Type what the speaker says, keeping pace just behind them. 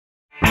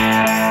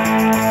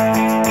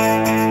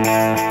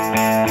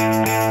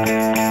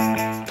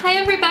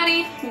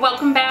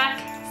welcome back.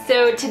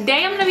 So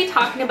today I'm going to be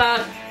talking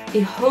about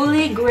the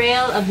holy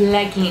grail of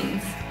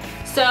leggings.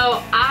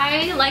 So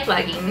I like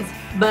leggings,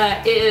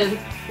 but it is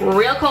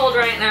real cold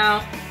right now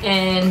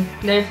and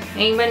there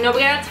ain't been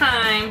nobody got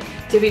time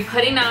to be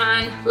putting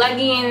on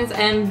leggings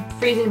and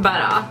freezing your butt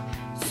off.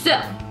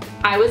 So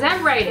I was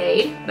at Rite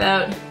Aid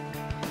about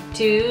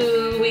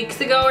 2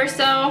 weeks ago or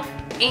so,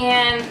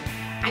 and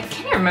I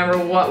can't remember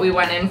what we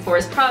went in for.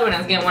 It's probably when I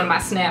was getting one of my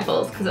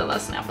Snapples, because I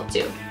love Snapple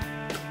too.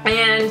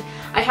 And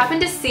I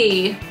happened to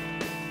see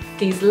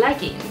these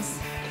leggings.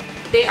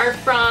 They are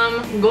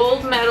from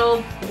Gold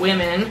Medal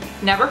Women.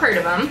 Never heard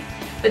of them,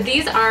 but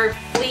these are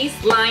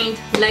fleece-lined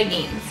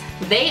leggings.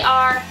 They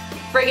are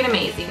friggin'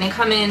 amazing. They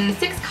come in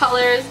 6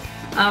 colors.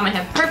 I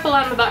have purple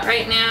on my butt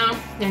right now.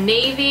 They're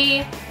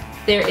navy.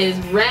 There is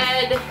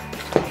red,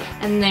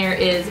 and there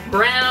is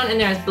brown, and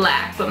there's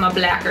black. But my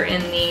black are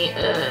in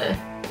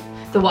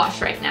the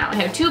wash right now. I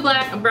have 2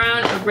 black, a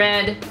brown, a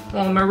red,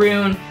 well,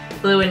 maroon,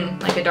 blue,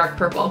 and like a dark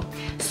purple.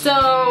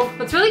 So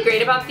what's really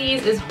great about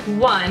these is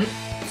 1,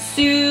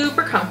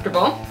 super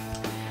comfortable.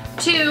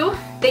 2,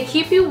 they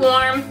keep you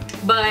warm,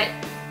 but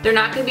they're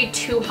not going to be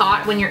too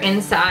hot when you're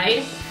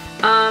inside.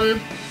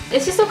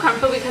 It's just so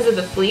comfortable because of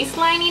the fleece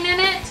lining in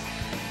it.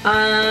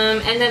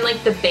 And then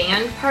like the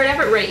band part of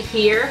it right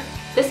here,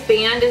 this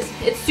band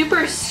it's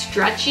super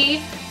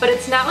stretchy, but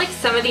it's not like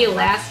some of the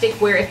elastic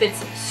where if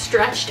it's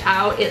stretched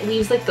out it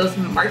leaves like those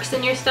marks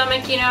in your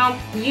stomach, you know?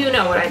 You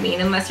know what I mean,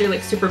 unless you're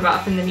like super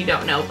buff and then you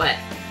don't know, but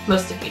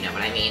most of you know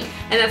what I mean.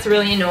 And that's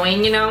really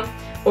annoying, you know?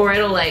 Or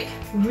it'll like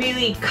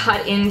really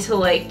cut into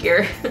like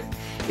your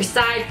your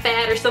side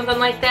fat or something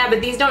like that,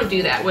 but these don't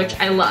do that, which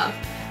I love.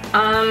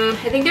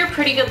 I think they're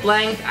pretty good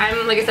length.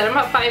 Like I said, I'm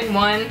about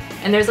 5'1",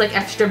 and there's like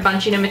extra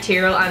bunching of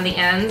material on the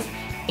ends.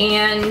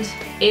 And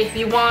if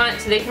you want,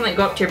 they can like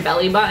go up to your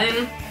belly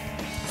button.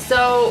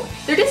 So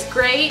they're just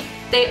great.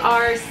 They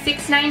are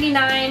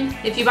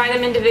 $6.99 if you buy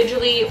them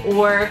individually,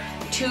 or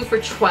 2 for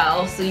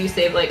 $12. So you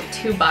save like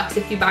 $2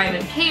 if you buy them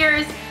in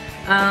pairs.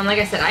 Like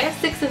I said, I have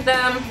 6 of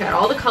them. Got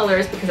all the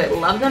colors because I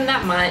love them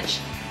that much.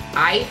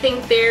 I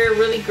think they're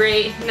really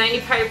great.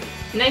 95%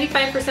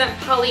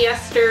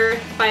 polyester,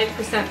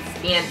 5%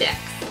 spandex.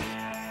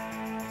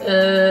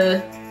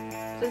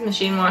 Does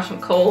machine wash them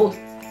cold?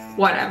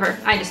 Whatever.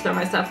 I just throw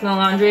my stuff in the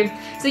laundry.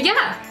 So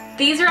yeah,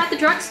 these are at the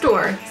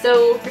drugstore.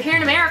 So if you're here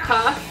in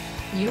America,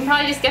 you can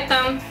probably just get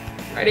them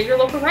right at your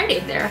local Rite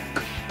Aid there.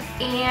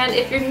 And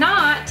if you're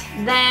not,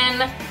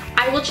 then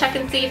I will check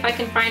and see if I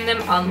can find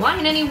them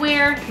online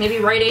anywhere. Maybe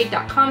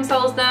riteaid.com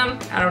sells them.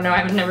 I don't know,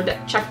 I've never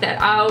checked that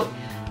out.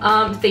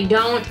 If they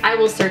don't, I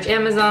will search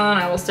Amazon,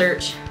 I will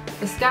search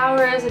the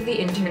scours of the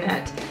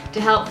internet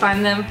to help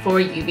find them for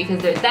you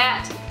because they're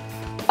that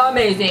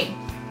amazing.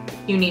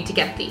 You need to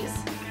get these.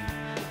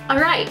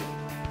 Alright,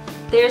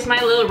 there's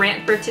my little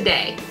rant for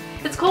today.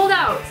 It's cold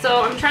out,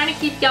 so I'm trying to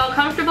keep y'all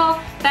comfortable,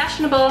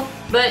 fashionable,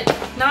 but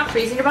not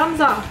freezing your bums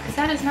off, because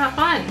that is not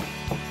fun.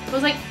 It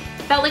was like,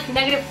 felt like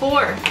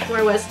 -4 where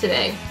I was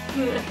today.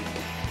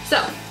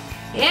 So,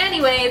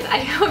 anyways, I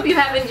hope you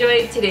have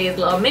enjoyed today's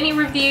little mini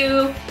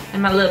review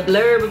and my little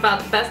blurb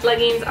about the best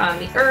leggings on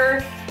the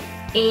earth.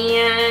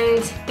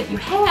 And if you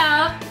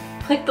have,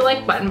 click the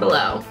like button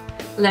below.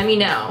 Let me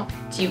know.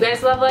 Do you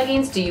guys love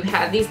leggings? Do you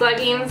have these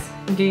leggings?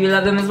 Do you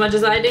love them as much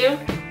as I do?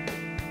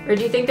 Or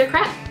do you think they're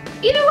crap?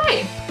 Either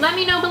way, let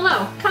me know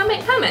below.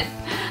 Comment.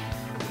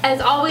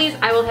 As always,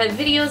 I will have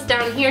videos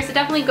down here, so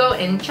definitely go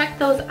and check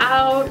those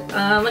out.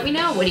 Let me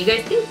know, what do you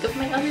guys think of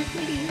my other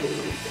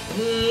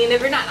videos? And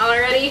if you're not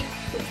already,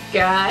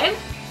 subscribe.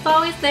 It's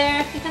always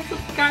there. You can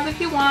subscribe if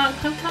you want.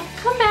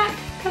 Come back.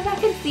 Come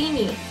back and see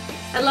me.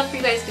 I'd love for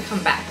you guys to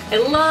come back. I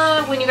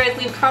love when you guys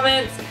leave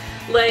comments.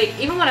 Like,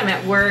 even when I'm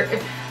at work,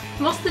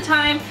 most of the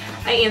time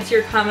I answer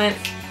your comments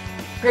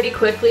pretty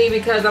quickly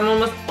because I'm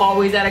almost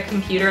always at a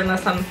computer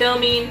unless I'm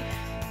filming,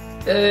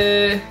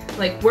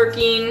 like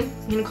working,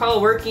 you can call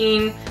it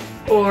working,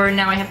 or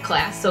now I have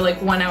class, so like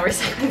 1 hour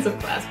segments of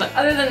class. But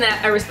other than that,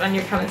 I respond to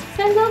your comments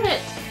because I love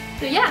it.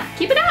 So yeah,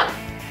 keep it up.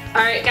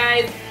 Alright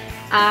guys,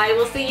 I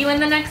will see you in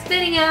the next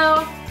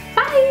video.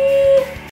 Bye!